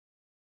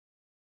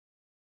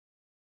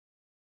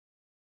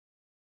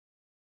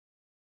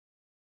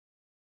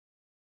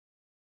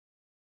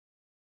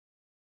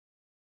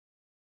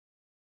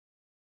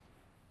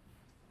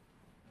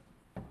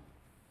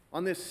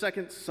On this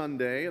second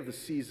Sunday of the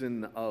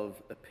season of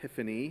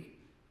Epiphany,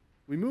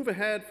 we move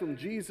ahead from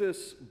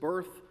Jesus'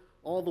 birth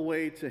all the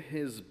way to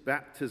his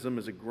baptism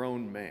as a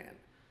grown man.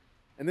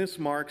 And this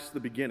marks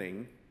the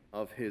beginning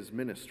of his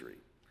ministry.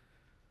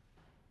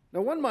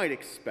 Now, one might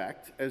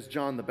expect, as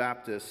John the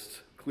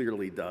Baptist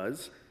clearly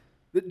does,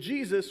 that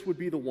Jesus would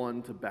be the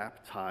one to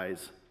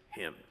baptize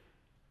him.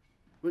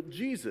 But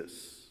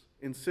Jesus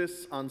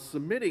insists on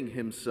submitting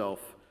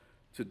himself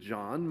to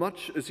John,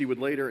 much as he would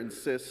later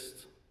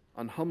insist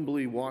on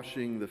humbly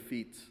washing the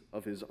feet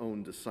of his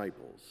own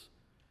disciples.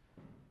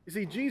 You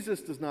see,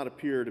 Jesus does not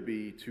appear to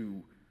be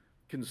too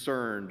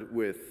concerned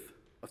with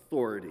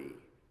authority,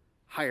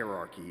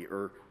 hierarchy,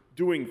 or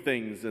doing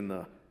things in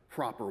the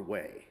proper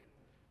way.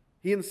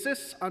 He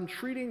insists on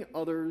treating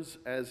others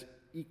as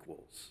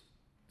equals,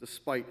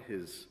 despite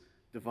his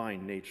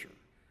divine nature.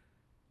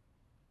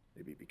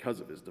 Maybe because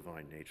of his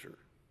divine nature.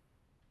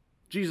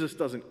 Jesus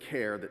doesn't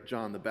care that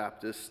John the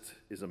Baptist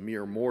is a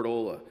mere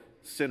mortal, a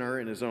sinner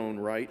in his own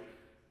right,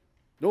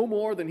 no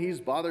more than he's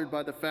bothered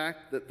by the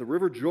fact that the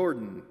River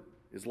Jordan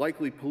is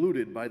likely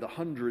polluted by the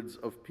hundreds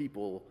of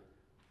people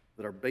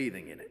that are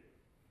bathing in it.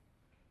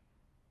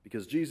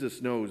 Because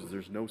Jesus knows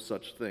there's no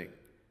such thing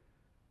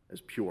as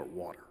pure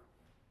water.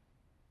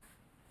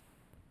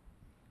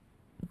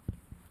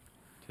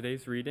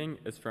 Today's reading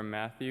is from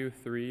Matthew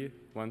 3,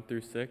 1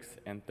 through 6,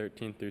 and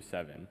 13 through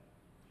 7.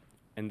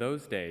 In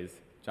those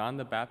days, John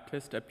the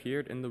Baptist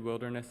appeared in the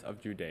wilderness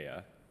of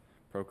Judea,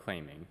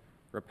 proclaiming,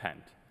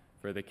 "Repent,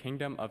 for the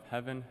kingdom of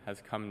heaven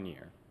has come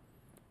near."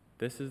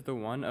 This is the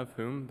one of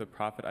whom the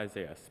prophet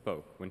Isaiah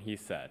spoke when he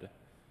said,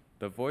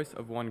 "The voice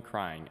of one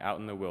crying out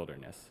in the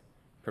wilderness,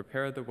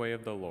 prepare the way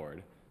of the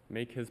Lord,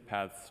 make his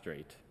paths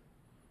straight."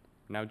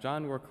 Now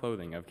John wore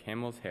clothing of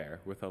camel's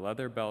hair with a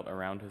leather belt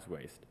around his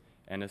waist,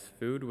 and his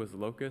food was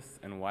locusts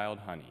and wild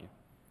honey.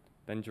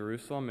 Then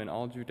Jerusalem and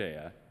all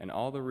Judea and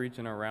all the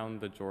region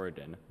around the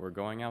Jordan were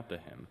going out to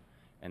him,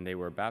 and they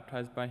were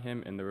baptized by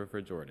him in the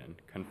river Jordan,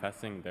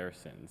 confessing their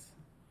sins.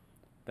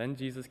 Then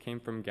Jesus came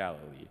from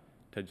Galilee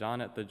to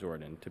John at the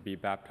Jordan to be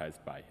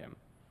baptized by him.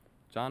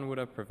 John would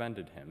have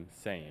prevented him,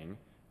 saying,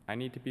 "I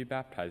need to be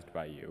baptized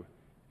by you,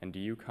 and do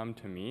you come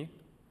to me?"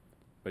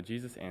 But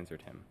Jesus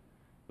answered him,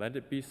 "Let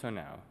it be so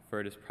now, for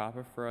it is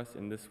proper for us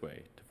in this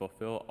way to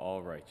fulfill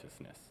all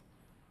righteousness."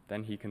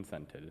 Then he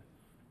consented.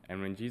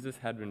 And when Jesus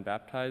had been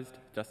baptized,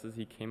 just as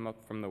he came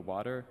up from the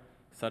water,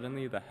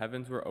 suddenly the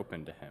heavens were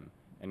opened to him,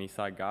 and he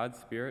saw God's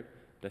Spirit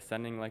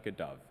descending like a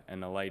dove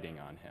and alighting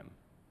on him.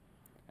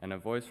 And a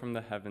voice from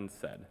the heavens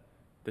said,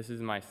 "This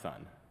is my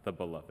Son, the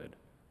Beloved,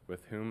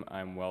 with whom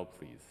I am well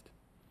pleased."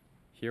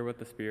 Hear what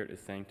the Spirit is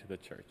saying to the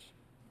church.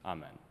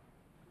 Amen.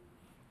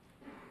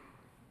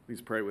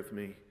 Please pray with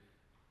me.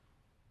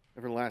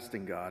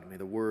 Everlasting God, may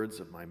the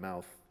words of my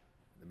mouth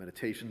and the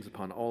meditations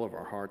upon all of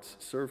our hearts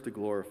serve to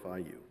glorify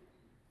you,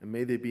 and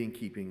may they be in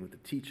keeping with the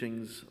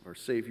teachings of our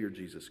Savior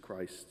Jesus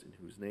Christ, in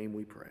whose name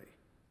we pray.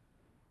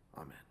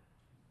 Amen.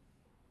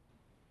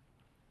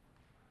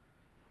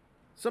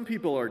 Some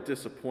people are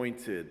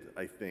disappointed,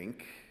 I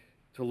think,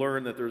 to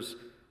learn that there's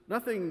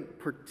nothing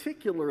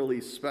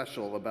particularly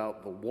special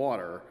about the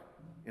water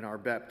in our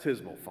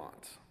baptismal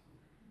font.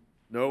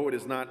 No, it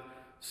is not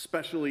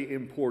specially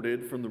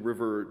imported from the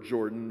River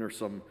Jordan or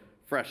some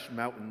fresh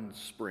mountain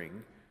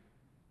spring.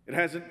 It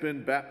hasn't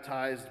been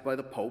baptized by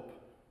the Pope,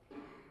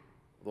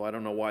 although I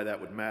don't know why that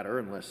would matter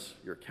unless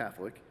you're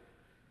Catholic.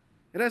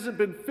 It hasn't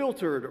been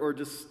filtered or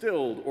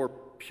distilled or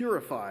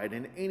purified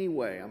in any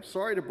way. I'm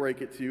sorry to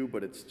break it to you,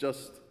 but it's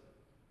just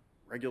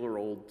regular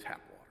old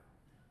tap water.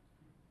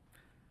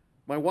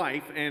 My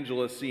wife,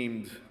 Angela,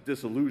 seemed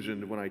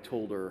disillusioned when I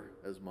told her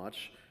as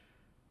much.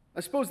 I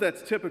suppose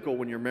that's typical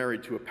when you're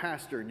married to a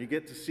pastor and you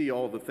get to see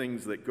all the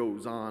things that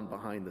goes on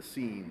behind the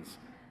scenes.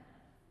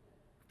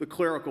 The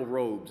clerical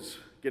robes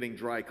getting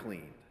dry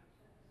cleaned.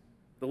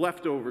 The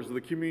leftovers of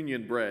the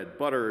communion bread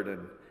buttered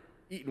and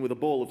eaten with a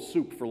bowl of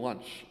soup for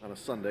lunch on a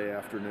Sunday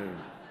afternoon.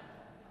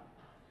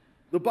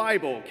 The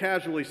Bible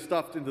casually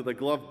stuffed into the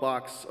glove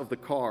box of the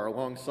car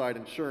alongside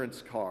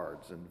insurance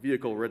cards and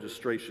vehicle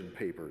registration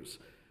papers.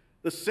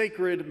 The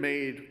sacred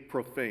made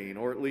profane,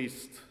 or at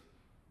least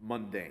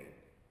mundane.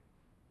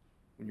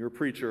 When you're a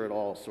preacher, it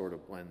all sort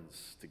of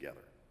blends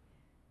together.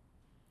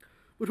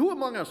 But who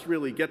among us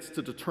really gets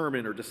to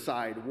determine or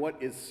decide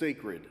what is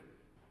sacred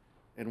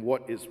and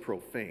what is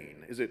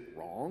profane? Is it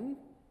wrong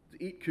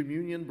to eat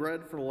communion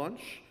bread for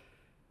lunch?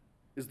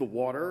 Is the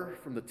water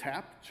from the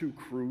tap too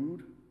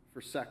crude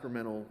for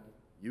sacramental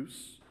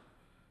use?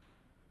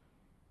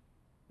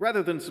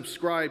 Rather than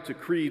subscribe to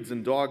creeds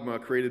and dogma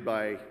created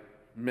by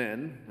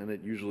men, and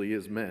it usually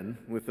is men,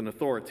 with an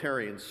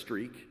authoritarian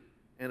streak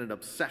and an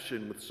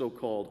obsession with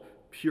so-called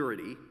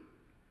purity,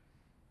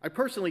 I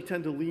personally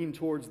tend to lean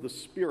towards the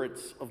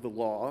spirits of the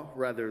law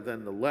rather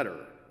than the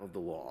letter of the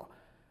law.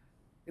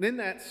 And in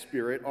that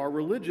spirit, our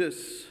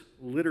religious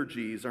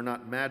liturgies are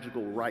not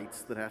magical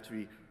rites that have to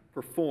be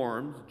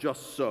performed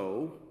just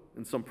so,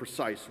 in some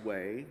precise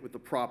way, with the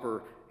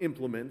proper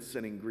implements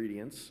and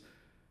ingredients.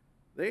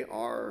 They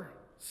are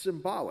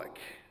symbolic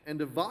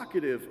and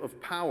evocative of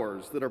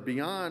powers that are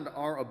beyond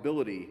our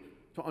ability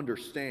to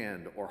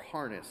understand or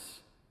harness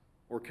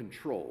or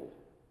control.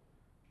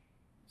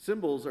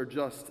 Symbols are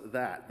just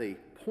that. They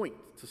point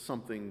to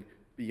something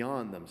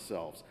beyond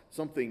themselves,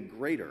 something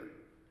greater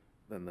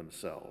than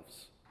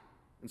themselves.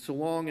 And so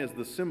long as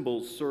the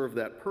symbols serve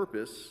that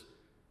purpose,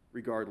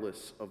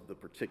 regardless of the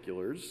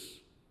particulars,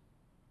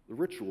 the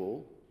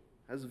ritual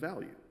has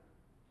value.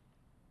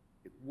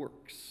 It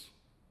works.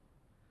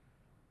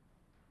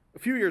 A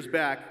few years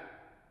back,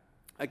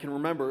 I can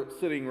remember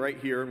sitting right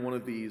here in one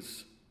of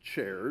these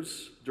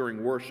chairs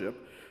during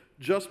worship,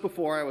 just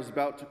before I was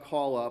about to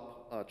call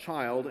up a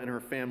child and her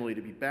family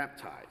to be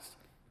baptized.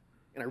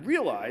 And I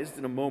realized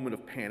in a moment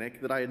of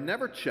panic that I had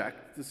never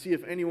checked to see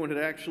if anyone had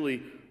actually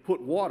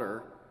put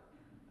water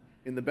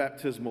in the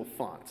baptismal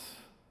font.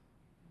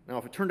 Now,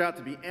 if it turned out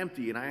to be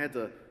empty and I had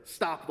to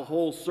stop the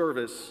whole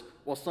service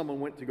while someone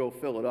went to go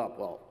fill it up,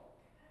 well,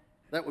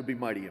 that would be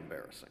mighty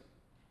embarrassing.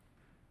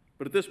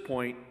 But at this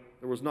point,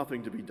 there was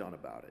nothing to be done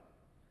about it.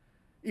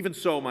 Even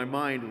so, my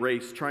mind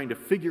raced trying to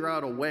figure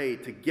out a way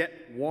to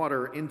get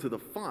water into the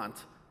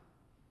font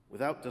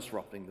without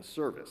disrupting the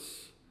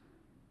service.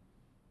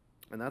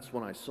 And that's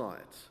when I saw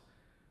it.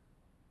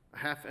 A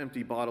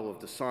half-empty bottle of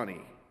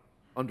Dasani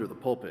under the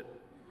pulpit.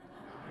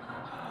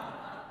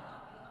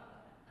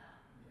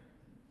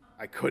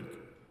 I couldn't,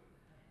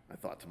 I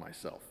thought to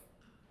myself.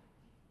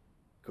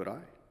 Could I?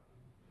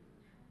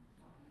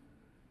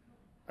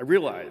 I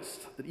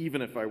realized that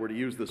even if I were to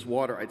use this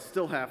water, I'd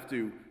still have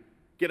to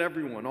get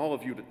everyone, all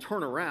of you, to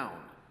turn around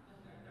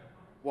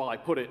while I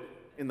put it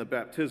in the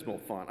baptismal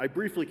font. I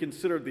briefly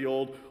considered the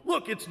old,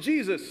 "Look, it's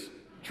Jesus"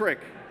 trick,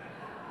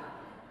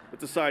 but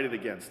decided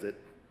against it.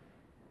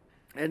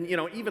 And,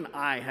 even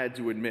I had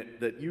to admit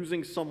that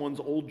using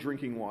someone's old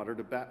drinking water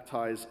to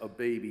baptize a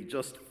baby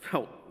just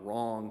felt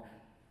wrong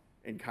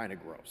and kind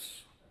of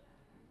gross.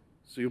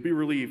 So you'll be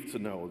relieved to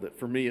know that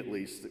for me, at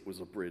least, it was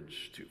a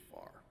bridge too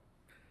far.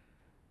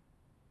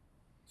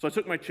 So I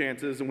took my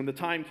chances, and when the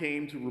time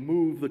came to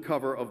remove the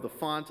cover of the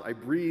font, I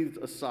breathed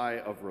a sigh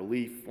of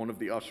relief. One of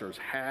the ushers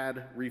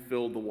had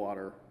refilled the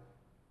water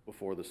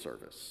before the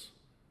service.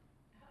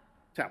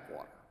 Tap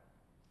water.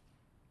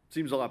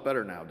 Seems a lot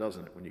better now,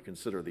 doesn't it, when you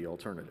consider the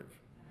alternative?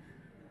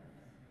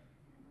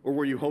 Or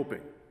were you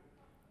hoping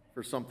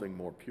for something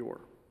more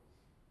pure?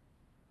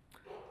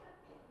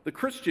 The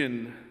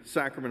Christian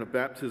sacrament of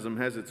baptism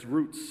has its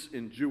roots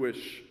in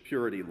Jewish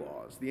purity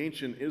laws. The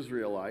ancient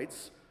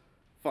Israelites,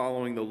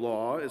 following the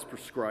law as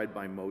prescribed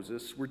by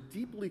Moses, were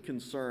deeply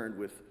concerned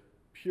with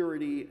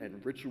purity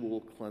and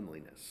ritual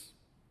cleanliness.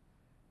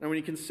 Now, when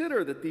you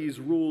consider that these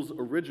rules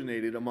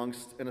originated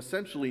amongst an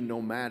essentially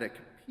nomadic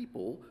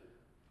people,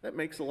 that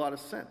makes a lot of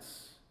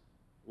sense.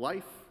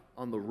 Life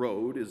on the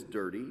road is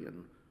dirty,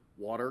 and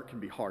water can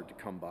be hard to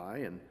come by,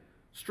 and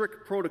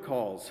strict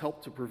protocols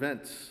help to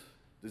prevent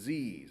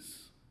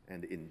disease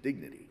and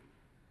indignity.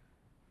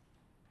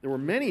 There were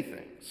many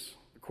things,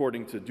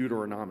 according to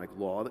Deuteronomic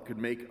law, that could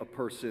make a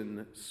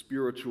person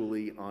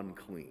spiritually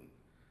unclean.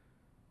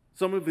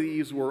 Some of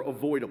these were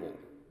avoidable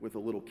with a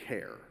little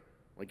care,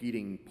 like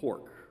eating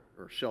pork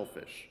or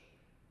shellfish.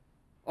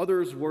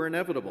 Others were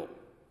inevitable,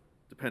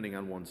 depending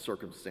on one's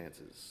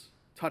circumstances.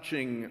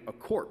 Touching a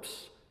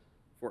corpse,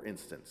 for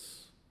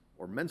instance,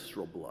 or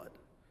menstrual blood.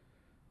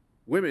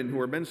 Women who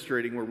were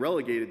menstruating were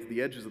relegated to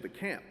the edges of the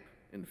camp,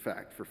 in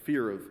fact, for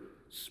fear of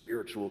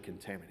spiritual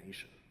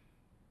contamination.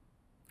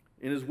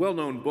 In his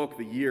well-known book,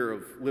 The Year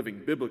of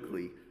Living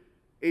Biblically,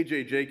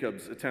 A.J.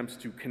 Jacobs attempts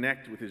to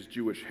connect with his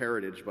Jewish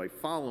heritage by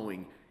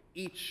following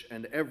each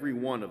and every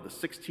one of the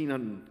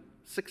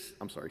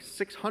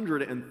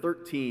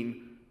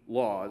 613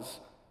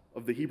 laws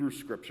of the Hebrew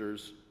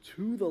Scriptures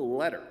to the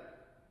letter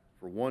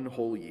for one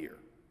whole year.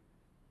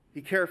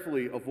 He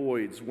carefully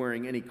avoids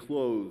wearing any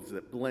clothes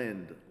that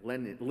blend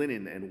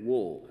linen and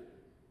wool.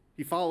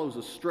 He follows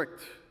a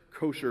strict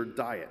kosher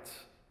diet.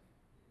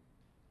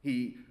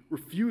 He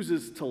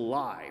refuses to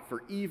lie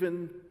for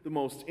even the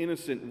most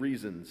innocent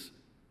reasons.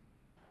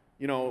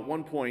 At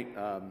one point,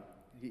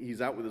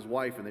 he's out with his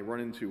wife, and they run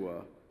into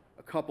a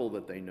couple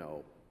that they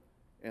know.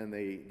 And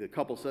the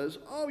couple says,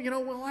 "Oh,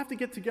 we'll have to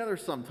get together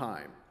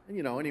sometime." And,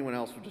 anyone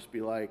else would just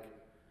be like,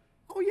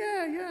 "Oh,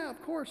 yeah,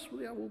 of course.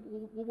 Yeah,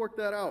 we'll work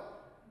that out."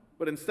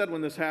 But instead,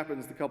 when this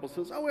happens, the couple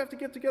says, "Oh, we have to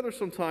get together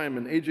sometime."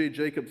 And A.J.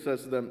 Jacobs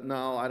says to them,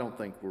 "No, I don't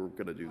think we're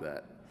going to do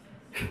that."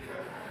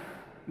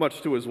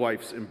 Much to his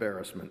wife's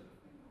embarrassment.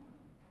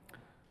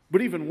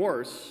 But even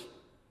worse,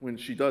 when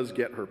she does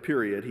get her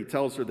period, he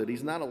tells her that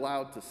he's not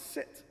allowed to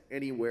sit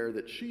anywhere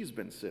that she's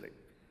been sitting.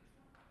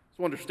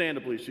 So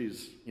understandably,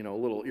 she's, a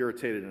little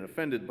irritated and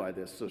offended by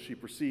this, so she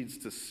proceeds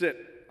to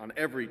sit on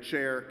every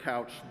chair,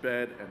 couch,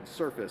 bed, and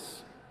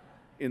surface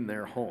in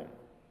their home.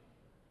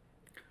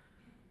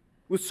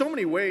 With so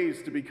many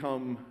ways to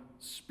become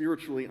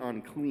spiritually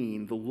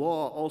unclean, the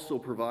law also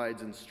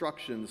provides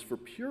instructions for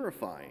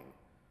purifying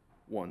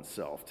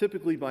oneself,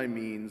 typically by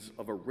means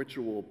of a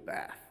ritual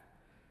bath.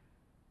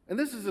 And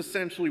this is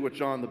essentially what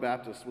John the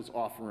Baptist was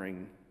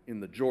offering in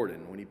the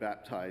Jordan when he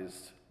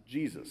baptized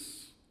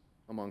Jesus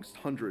amongst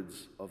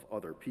hundreds of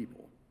other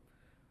people.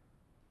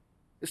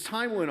 As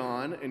time went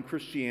on and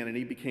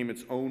Christianity became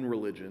its own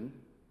religion,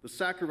 the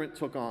sacrament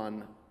took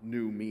on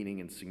new meaning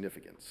and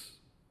significance.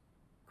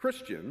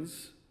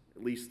 Christians,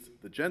 at least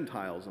the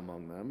Gentiles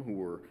among them, who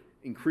were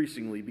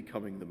increasingly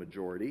becoming the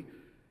majority,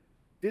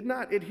 did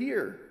not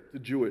adhere to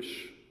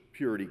Jewish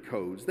purity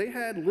codes. They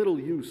had little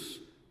use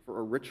for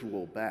a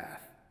ritual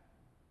bath,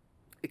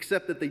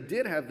 except that they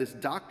did have this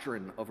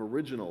doctrine of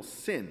original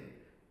sin,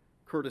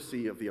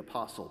 courtesy of the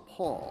Apostle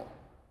Paul,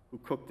 who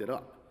cooked it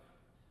up.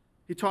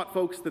 He taught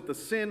folks that the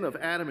sin of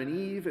Adam and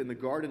Eve in the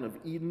Garden of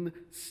Eden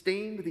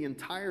stained the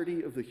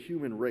entirety of the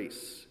human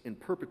race in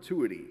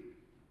perpetuity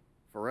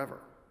forever.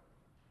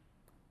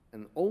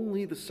 And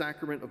only the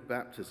sacrament of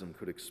baptism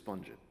could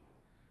expunge it.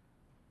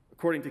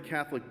 According to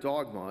Catholic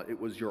dogma, it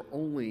was your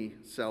only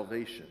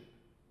salvation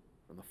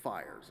from the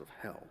fires of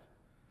hell.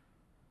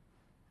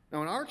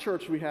 Now, in our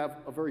church, we have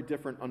a very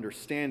different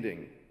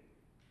understanding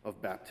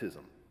of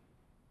baptism.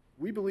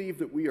 We believe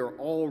that we are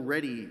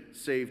already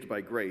saved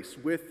by grace,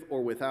 with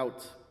or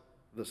without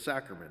the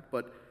sacrament.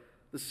 But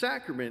the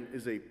sacrament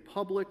is a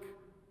public,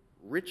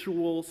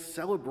 ritual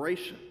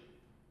celebration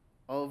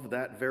of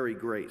that very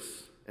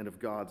grace and of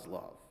God's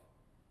love.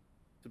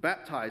 To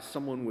baptize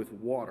someone with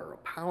water, a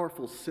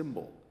powerful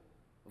symbol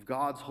of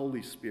God's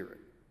Holy Spirit,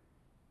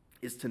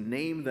 is to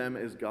name them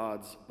as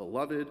God's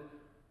beloved,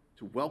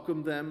 to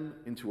welcome them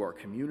into our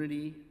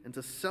community, and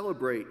to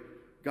celebrate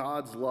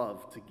God's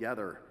love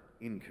together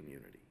in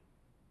community.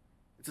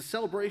 It's a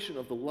celebration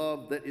of the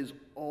love that is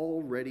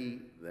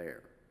already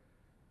there.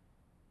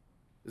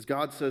 As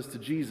God says to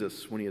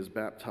Jesus when he is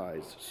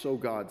baptized, so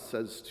God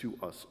says to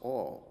us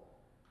all,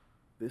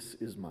 "This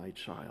is my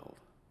child,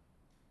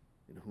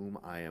 in whom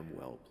I am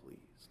well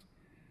pleased."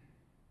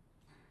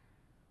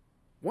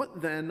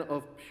 What then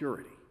of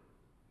purity?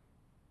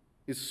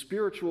 Is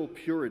spiritual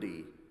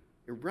purity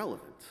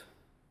irrelevant?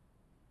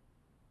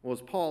 Well,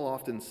 as Paul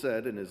often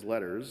said in his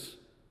letters,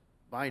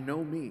 by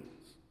no means.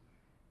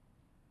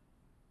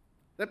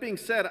 That being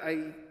said,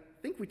 I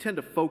think we tend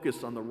to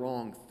focus on the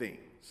wrong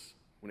things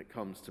when it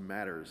comes to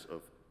matters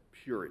of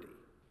purity.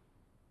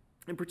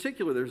 In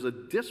particular, there's a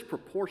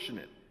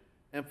disproportionate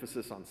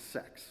emphasis on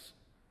sex.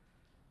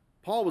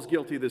 Paul was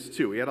guilty of this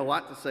too. He had a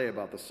lot to say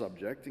about the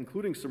subject,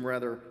 including some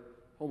rather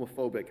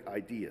homophobic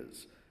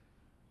ideas.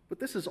 But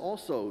this is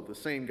also the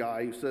same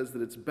guy who says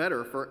that it's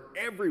better for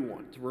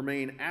everyone to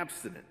remain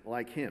abstinent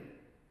like him,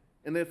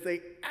 and that if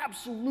they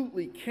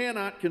absolutely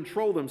cannot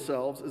control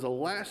themselves as a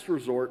last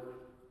resort,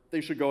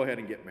 they should go ahead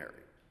and get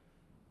married.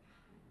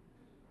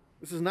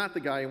 This is not the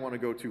guy you want to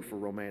go to for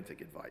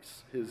romantic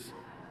advice. His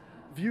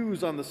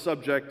views on the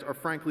subject are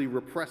frankly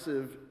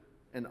repressive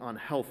and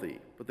unhealthy,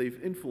 but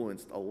they've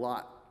influenced a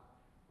lot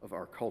of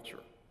our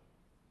culture.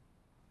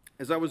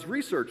 As I was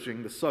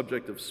researching the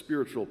subject of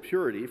spiritual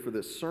purity for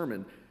this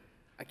sermon,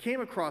 I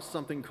came across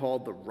something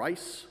called the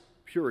Rice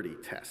Purity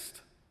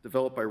Test,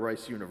 developed by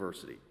Rice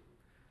University.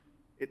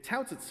 It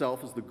touts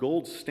itself as the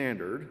gold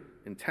standard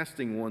in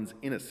testing one's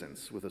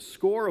innocence, with a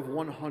score of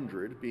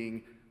 100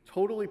 being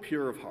totally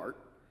pure of heart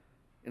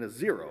and a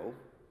 0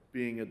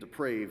 being a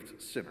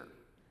depraved sinner.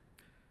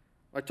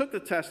 I took the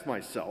test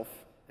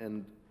myself,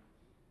 and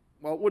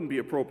while it wouldn't be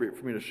appropriate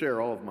for me to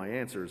share all of my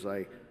answers,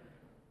 I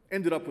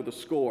ended up with a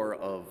score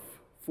of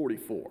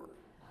 44.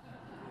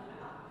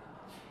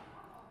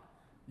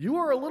 You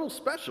are a little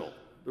special,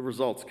 the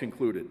results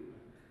concluded.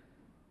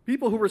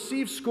 People who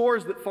receive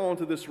scores that fall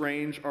into this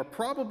range are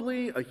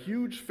probably a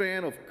huge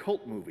fan of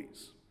cult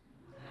movies.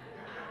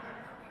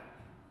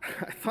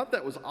 I thought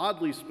that was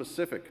oddly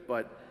specific,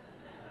 but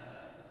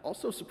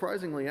also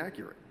surprisingly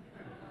accurate.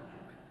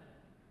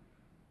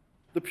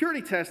 The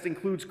purity test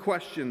includes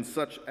questions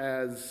such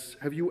as,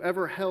 have you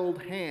ever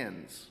held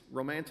hands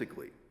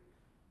romantically,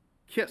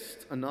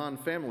 kissed a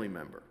non-family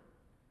member,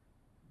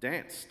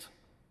 danced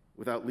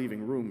without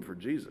leaving room for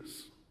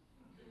Jesus?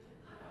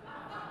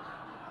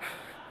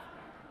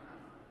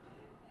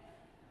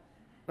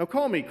 Now,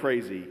 call me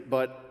crazy,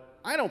 but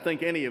I don't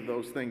think any of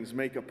those things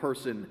make a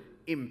person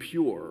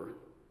impure.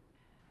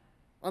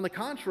 On the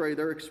contrary,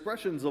 they're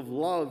expressions of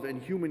love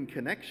and human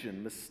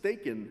connection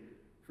mistaken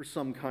for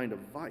some kind of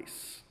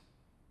vice.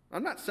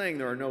 I'm not saying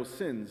there are no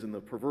sins in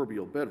the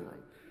proverbial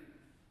bedroom.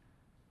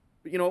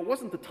 But it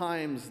wasn't the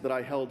times that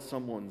I held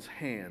someone's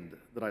hand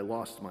that I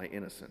lost my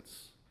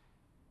innocence.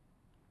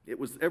 It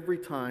was every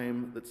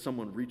time that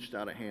someone reached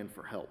out a hand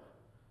for help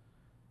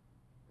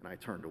and I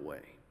turned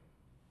away.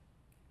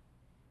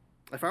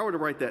 If I were to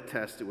write that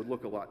test, it would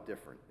look a lot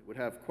different. It would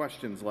have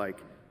questions like,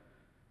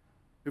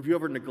 have you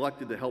ever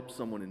neglected to help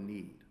someone in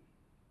need?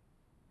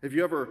 Have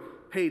you ever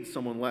paid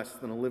someone less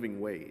than a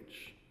living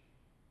wage?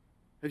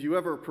 Have you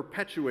ever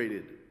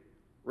perpetuated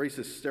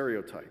racist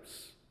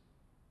stereotypes?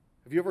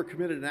 Have you ever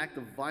committed an act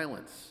of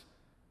violence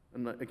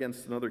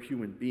against another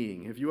human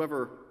being? Have you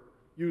ever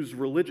used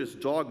religious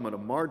dogma to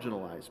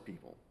marginalize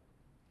people?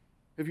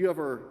 Have you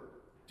ever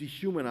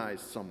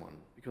dehumanized someone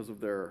because of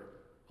their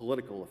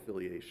political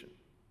affiliation?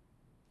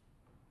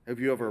 Have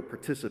you ever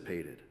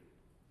participated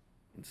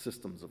in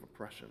systems of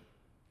oppression?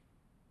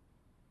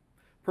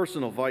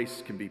 Personal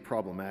vice can be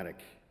problematic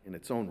in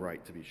its own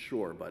right, to be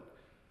sure, but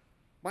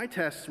my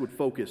tests would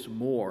focus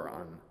more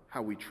on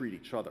how we treat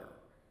each other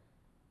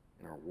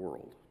in our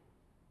world.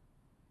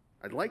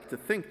 I'd like to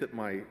think that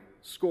my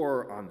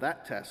score on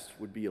that test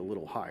would be a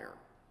little higher.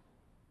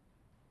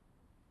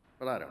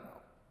 But I don't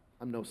know.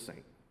 I'm no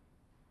saint.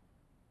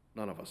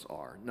 None of us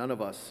are. None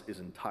of us is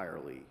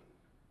entirely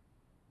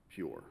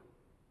pure.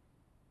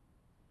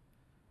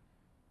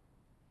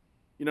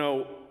 You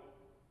know,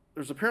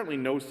 there's apparently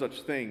no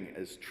such thing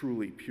as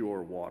truly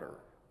pure water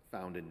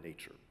found in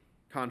nature,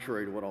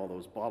 contrary to what all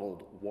those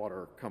bottled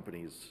water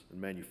companies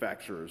and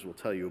manufacturers will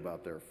tell you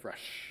about their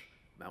fresh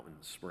mountain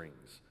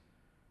springs.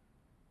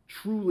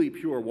 Truly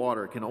pure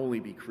water can only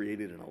be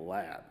created in a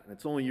lab, and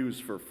it's only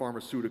used for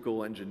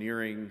pharmaceutical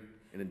engineering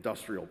and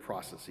industrial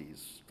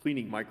processes,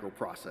 cleaning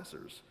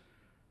microprocessors,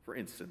 for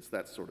instance,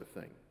 that sort of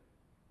thing.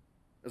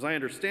 As I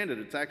understand it,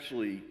 it's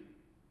actually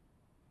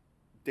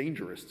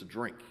dangerous to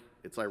drink.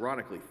 It's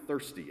ironically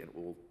thirsty and it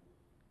will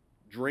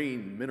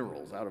drain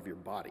minerals out of your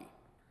body.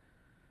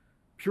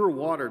 Pure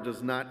water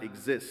does not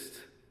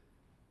exist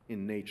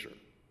in nature.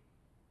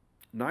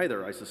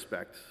 Neither, I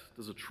suspect,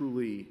 does a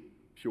truly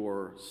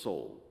pure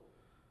soul.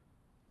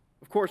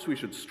 Of course, we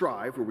should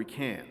strive where we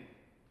can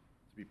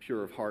to be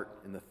pure of heart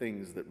in the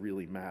things that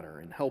really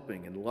matter, in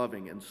helping and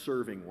loving and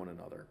serving one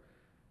another,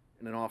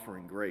 and in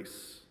offering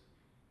grace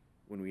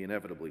when we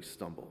inevitably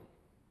stumble.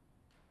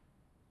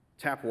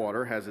 Tap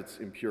water has its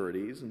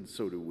impurities, and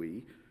so do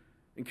we.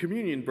 And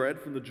communion bread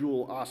from the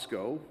jewel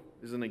Osco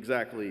isn't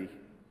exactly,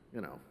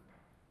 of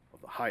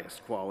the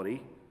highest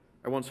quality.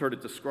 I once heard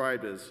it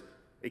described as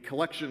a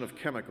collection of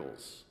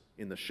chemicals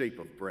in the shape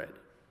of bread.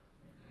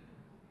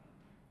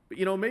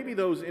 But maybe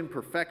those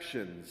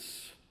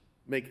imperfections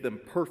make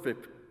them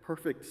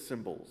perfect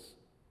symbols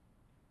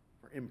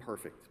for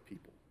imperfect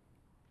people.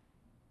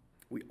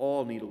 We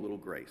all need a little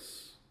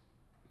grace,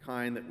 the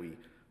kind that we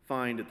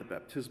find at the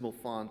baptismal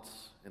font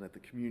and at the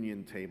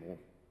communion table,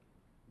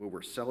 where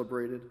we're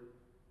celebrated,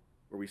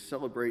 where we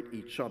celebrate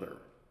each other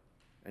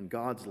and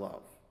God's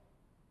love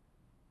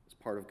as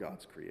part of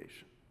God's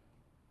creation.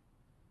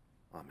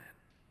 Amen.